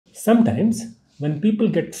Sometimes, when people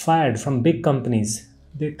get fired from big companies,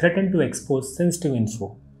 they threaten to expose sensitive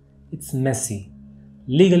info. It's messy.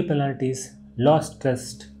 Legal penalties, lost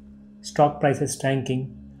trust, stock prices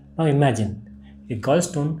tanking. Now imagine a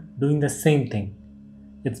gallstone doing the same thing.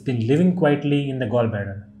 It's been living quietly in the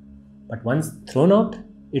gallbladder, but once thrown out,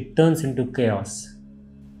 it turns into chaos.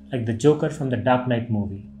 Like the Joker from the Dark Knight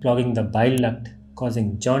movie, clogging the bile duct,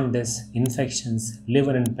 causing jaundice, infections,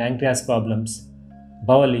 liver and pancreas problems,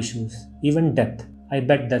 bowel issues, even death. I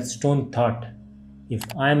bet that stone thought, if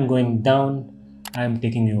I am going down, I am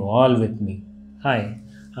taking you all with me. Hi,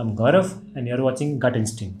 I'm Gaurav and you're watching Gut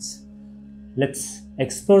Instincts. Let's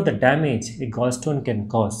explore the damage a gallstone can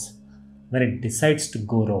cause when it decides to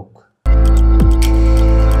go rogue.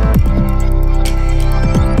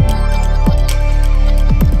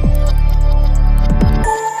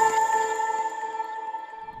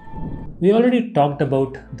 We already talked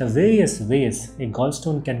about the various ways a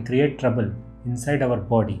gallstone can create trouble inside our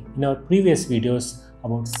body in our previous videos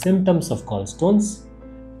about symptoms of gallstones,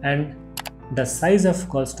 and the size of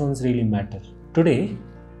gallstones really matter. Today,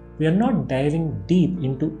 we are not diving deep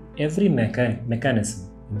into every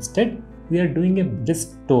mechanism. Instead, we are doing a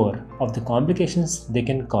brisk tour of the complications they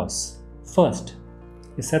can cause. First,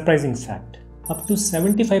 a surprising fact. Up to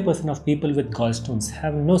 75% of people with gallstones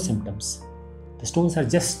have no symptoms. The stones are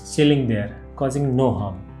just chilling there, causing no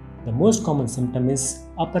harm. The most common symptom is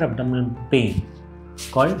upper abdominal pain,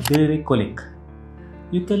 called biliary colic.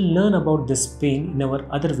 You can learn about this pain in our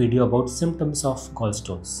other video about symptoms of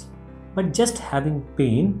gallstones. But just having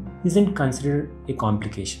pain isn't considered a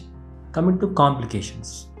complication. Coming to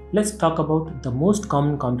complications, let's talk about the most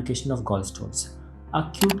common complication of gallstones,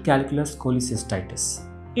 acute calculus cholecystitis.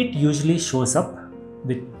 It usually shows up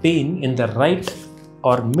with pain in the right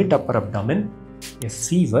or mid upper abdomen, a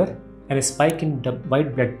fever, and a spike in the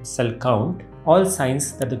white blood cell count, all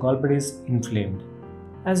signs that the gallbladder is inflamed.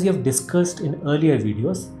 As we have discussed in earlier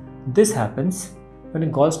videos, this happens when a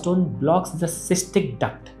gallstone blocks the cystic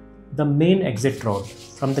duct, the main exit route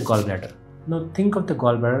from the gallbladder. Now think of the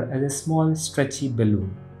gallbladder as a small stretchy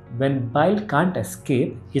balloon. When bile can't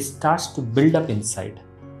escape, it starts to build up inside.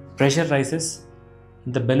 Pressure rises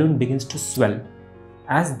and the balloon begins to swell.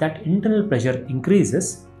 As that internal pressure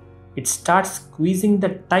increases, it starts squeezing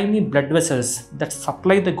the tiny blood vessels that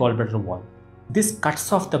supply the gallbladder wall. This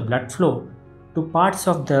cuts off the blood flow to parts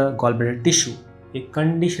of the gallbladder tissue, a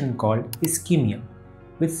condition called ischemia,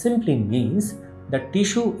 which simply means the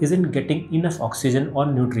tissue isn't getting enough oxygen or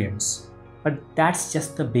nutrients. But that's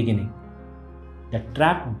just the beginning. The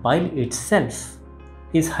trapped bile itself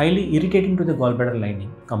is highly irritating to the gallbladder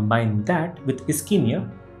lining. Combine that with ischemia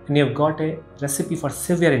and you've got a recipe for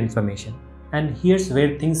severe inflammation. And here's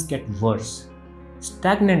where things get worse.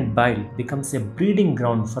 Stagnant bile becomes a breeding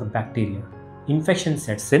ground for bacteria. Infection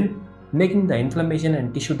sets in, making the inflammation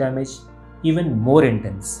and tissue damage even more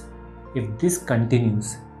intense. If this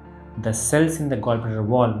continues, the cells in the gallbladder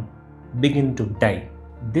wall begin to die.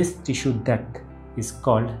 This tissue death is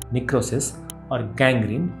called necrosis or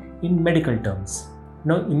gangrene in medical terms.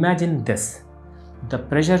 Now imagine this. The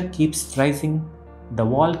pressure keeps rising, the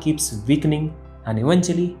wall keeps weakening, and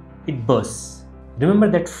eventually it bursts. Remember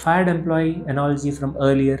that fired employee analogy from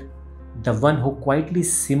earlier? The one who quietly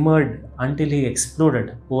simmered until he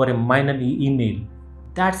exploded over a minor email.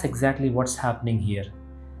 That's exactly what's happening here.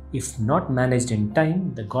 If not managed in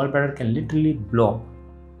time, the gallbladder can literally blow up.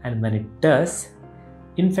 And when it does,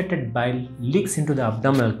 infected bile leaks into the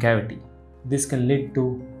abdominal cavity. This can lead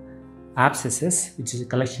to abscesses, which is a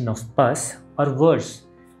collection of pus, or worse,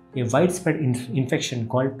 a widespread infection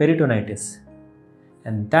called peritonitis.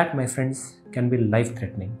 And that, my friends, can be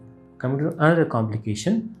life-threatening. Coming to another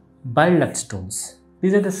complication, bile duct stones.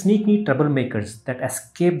 These are the sneaky troublemakers that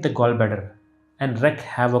escape the gallbladder and wreak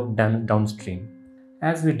havoc downstream.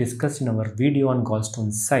 As we discussed in our video on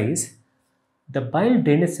gallstone size, the bile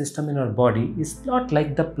drainage system in our body is not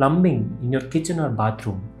like the plumbing in your kitchen or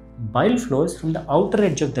bathroom. Bile flows from the outer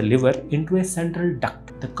edge of the liver into a central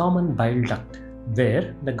duct, the common bile duct,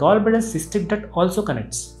 where the gallbladder cystic duct also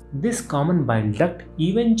connects. This common bile duct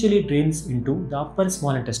eventually drains into the upper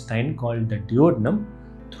small intestine called the duodenum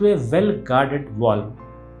through a well-guarded valve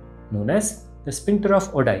known as the sphincter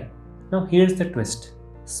of Oddi. Now here's the twist.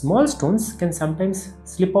 Small stones can sometimes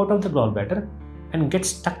slip out of the gallbladder and get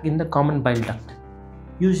stuck in the common bile duct,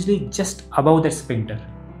 usually just above the sphincter.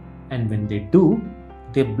 And when they do,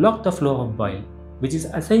 they block the flow of bile, which is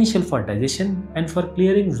essential for digestion and for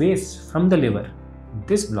clearing waste from the liver.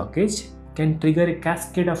 This blockage can trigger a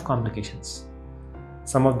cascade of complications,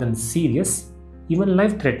 some of them serious, even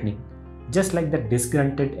life-threatening, just like the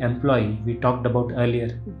disgruntled employee we talked about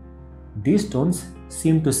earlier. These stones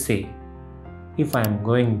seem to say, if I am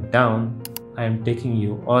going down, I am taking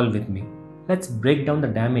you all with me. Let's break down the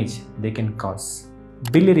damage they can cause.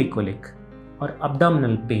 Biliary colic or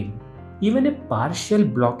abdominal pain. Even a partial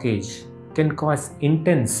blockage can cause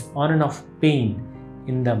intense on and off pain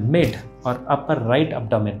in the mid or upper right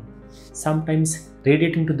abdomen, sometimes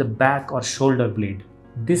radiating to the back or shoulder blade.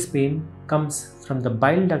 This pain comes from the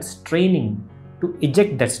bile duct straining to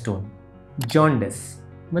eject that stone. Jaundice.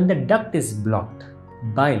 When the duct is blocked,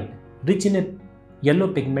 bile, rich in a yellow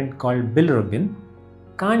pigment called bilirubin,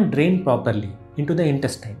 can't drain properly into the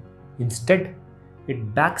intestine. Instead,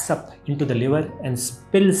 it backs up into the liver and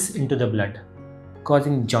spills into the blood,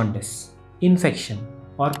 causing jaundice. Infection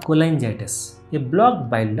or cholecystitis. A blocked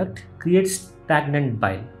bile duct creates stagnant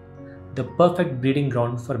bile, the perfect breeding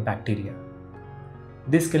ground for bacteria.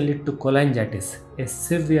 This can lead to cholecystitis, a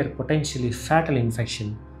severe, potentially fatal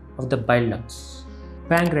infection of the bile ducts.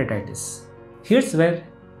 Pancreatitis. Here's where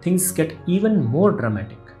things get even more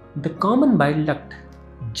dramatic. The common bile duct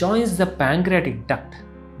joins the pancreatic duct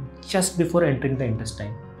just before entering the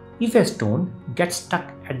intestine. If a stone gets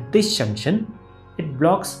stuck at this junction, it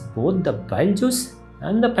blocks both the bile juice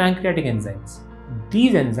and the pancreatic enzymes.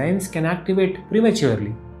 These enzymes can activate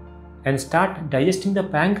prematurely and start digesting the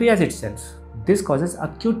pancreas itself. This causes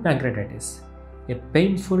acute pancreatitis, a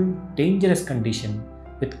painful, dangerous condition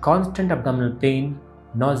with constant abdominal pain,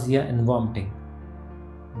 nausea, and vomiting.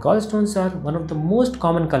 Gallstones are one of the most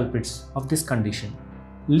common culprits of this condition.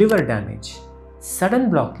 Liver damage. Sudden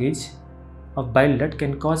blockage of bile duct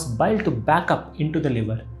can cause bile to back up into the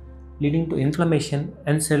liver, leading to inflammation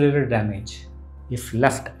and cellular damage. If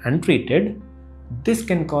left untreated, this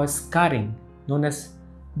can cause scarring known as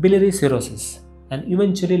biliary cirrhosis and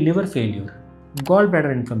eventually liver failure.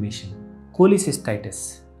 Gallbladder inflammation.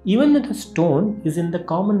 Cholecystitis. Even if the stone is in the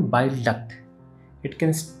common bile duct, it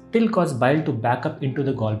can still cause bile to back up into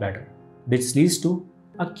the gallbladder, which leads to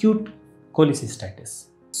acute cholecystitis.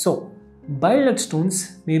 So, bile duct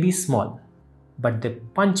stones may be small, but they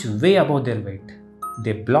punch way above their weight.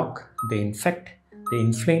 They block, they infect, they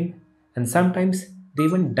inflame, and sometimes they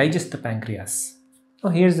even digest the pancreas.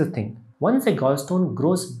 Now here's the thing. Once a gallstone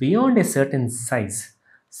grows beyond a certain size,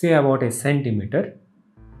 say about a centimeter,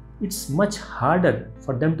 it's much harder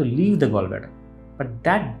for them to leave the gallbladder. But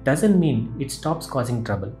that doesn't mean it stops causing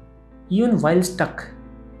trouble. Even while stuck,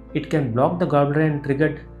 it can block the gallbladder and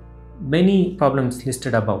trigger many problems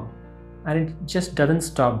listed above. And it just doesn't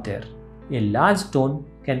stop there. A large stone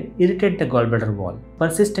can irritate the gallbladder wall,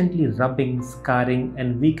 persistently rubbing, scarring,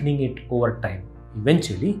 and weakening it over time.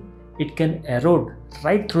 Eventually, it can erode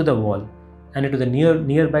right through the wall and into the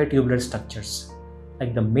nearby tubular structures,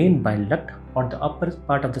 like the main bile duct or the upper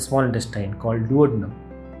part of the small intestine called duodenum.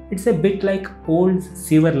 It's a bit like old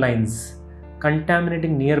sewer lines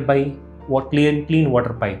contaminating nearby clean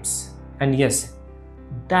water pipes. And yes,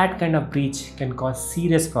 that kind of breach can cause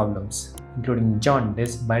serious problems, including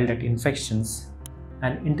jaundice, bile duct infections,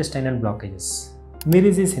 and intestinal blockages.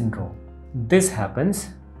 Mirizzi Syndrome. This happens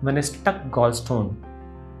when a stuck gallstone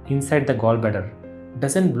inside the gallbladder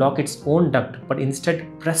doesn't block its own duct but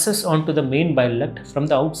instead presses onto the main bile duct from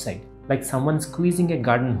the outside, like someone squeezing a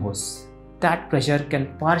garden hose. That pressure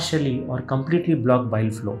can partially or completely block bile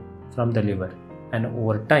flow from the liver, and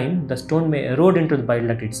over time the stone may erode into the bile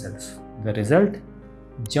duct itself. The result?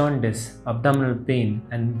 Jaundice, abdominal pain,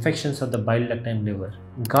 and infections of the bile duct and liver.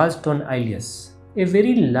 Gallstone Ileus. A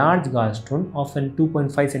very large gallstone, often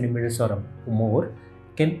 2.5 cm or more,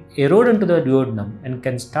 can erode into the duodenum and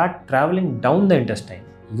can start traveling down the intestine.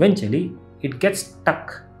 Eventually, it gets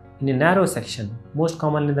stuck in a narrow section, most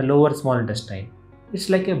commonly in the lower small intestine. It's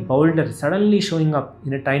like a boulder suddenly showing up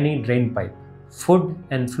in a tiny drain pipe. Food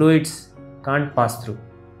and fluids can't pass through.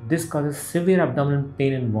 This causes severe abdominal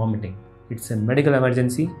pain and vomiting. It's a medical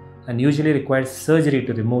emergency and usually requires surgery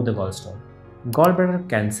to remove the gallstone. Gallbladder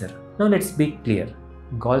cancer. Now let's be clear.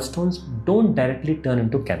 Gallstones don't directly turn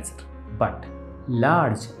into cancer, but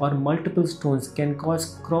large or multiple stones can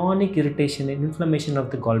cause chronic irritation and inflammation of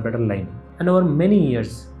the gallbladder lining, and over many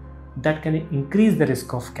years that can increase the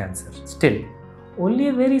risk of cancer. Still, only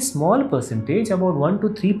a very small percentage, about 1 to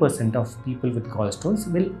 3% of people with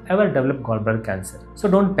gallstones will ever develop gallbladder cancer. So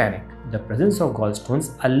don't panic. The presence of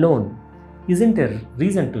gallstones alone isn't a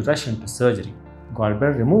reason to rush into surgery.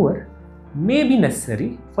 Gallbladder removal may be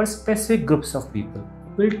necessary for specific groups of people.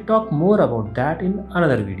 We'll talk more about that in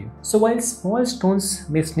another video. So while small stones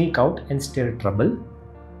may sneak out and stir trouble,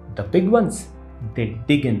 the big ones, they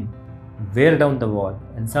dig in, wear down the wall,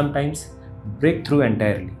 and sometimes break through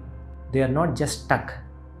entirely. They are not just stuck,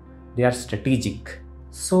 they are strategic.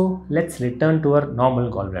 So let's return to our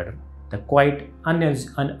normal gallbladder. the quiet,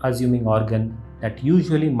 unassuming organ that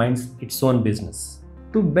usually minds its own business.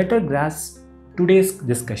 To better grasp today's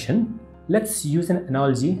discussion, let's use an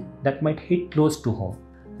analogy that might hit close to home.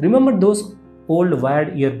 Remember those old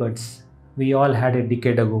wired earbuds we all had a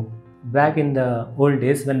decade ago? Back in the old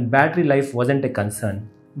days when battery life wasn't a concern,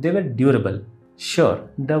 they were durable. Sure,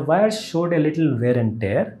 the wires showed a little wear and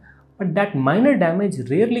tear, but that minor damage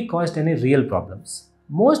rarely caused any real problems.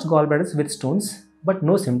 Most gallbladders with stones, but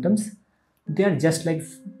no symptoms, they are just like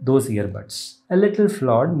those earbuds. A little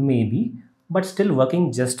flawed, maybe, but still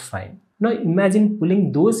working just fine. Now imagine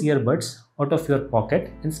pulling those earbuds out of your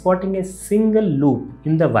pocket and spotting a single loop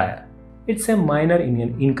in the wire. It's a minor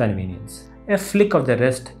inconvenience. A flick of the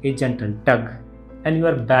wrist, a gentle tug, and you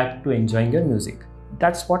are back to enjoying your music.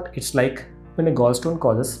 That's what it's like when a gallstone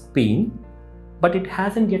causes pain, but it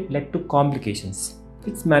hasn't yet led to complications.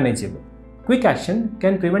 It's manageable. Quick action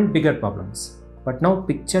can prevent bigger problems. But now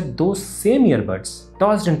picture those same earbuds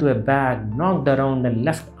tossed into a bag, knocked around and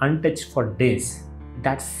left untouched for days.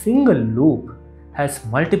 That single loop has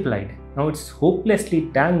multiplied. Now it's hopelessly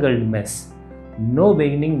tangled mess. No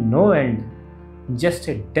beginning, no end. Just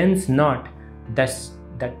a dense knot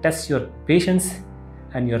that tests your patience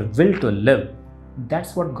and your will to live.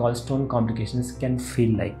 That's what gallstone complications can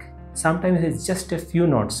feel like. Sometimes it's just a few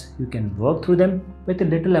knots. You can work through them with a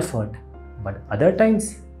little effort. But other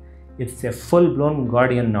times, it's a full-blown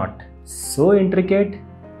Gordian knot. So intricate,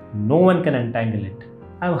 no one can untangle it.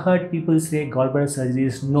 I've heard people say gallbladder surgery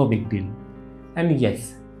is no big deal. And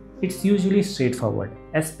yes, it's usually straightforward,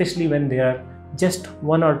 especially when there are just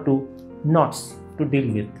one or two knots to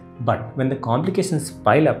deal with. But when the complications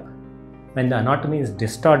pile up, when the anatomy is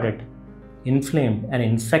distorted, inflamed and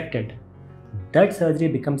infected, that surgery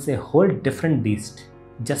becomes a whole different beast,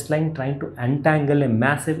 just like trying to untangle a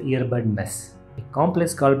massive earbud mess. A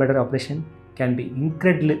complex gallbladder operation can be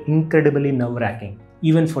incredibly nerve-wracking,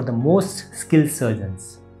 even for the most skilled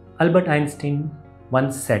surgeons. Albert Einstein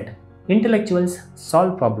once said, "Intellectuals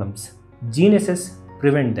solve problems, geniuses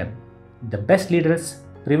prevent them. The best leaders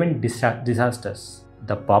prevent disasters.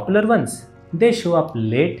 The popular ones, they show up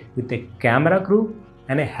late with a camera crew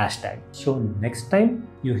and a hashtag." So next time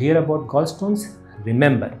you hear about gallstones,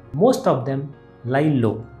 remember, most of them lie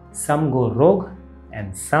low. Some go rogue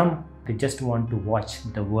and some they just want to watch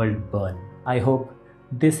the world burn. I hope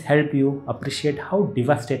this helped you appreciate how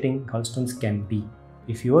devastating gallstones can be.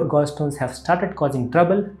 If your gallstones have started causing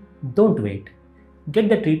trouble, don't wait. Get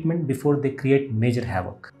the treatment before they create major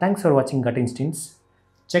havoc. Thanks for watching Gut Instincts.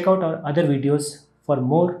 Check out our other videos for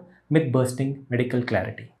more myth-busting medical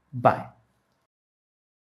clarity. Bye.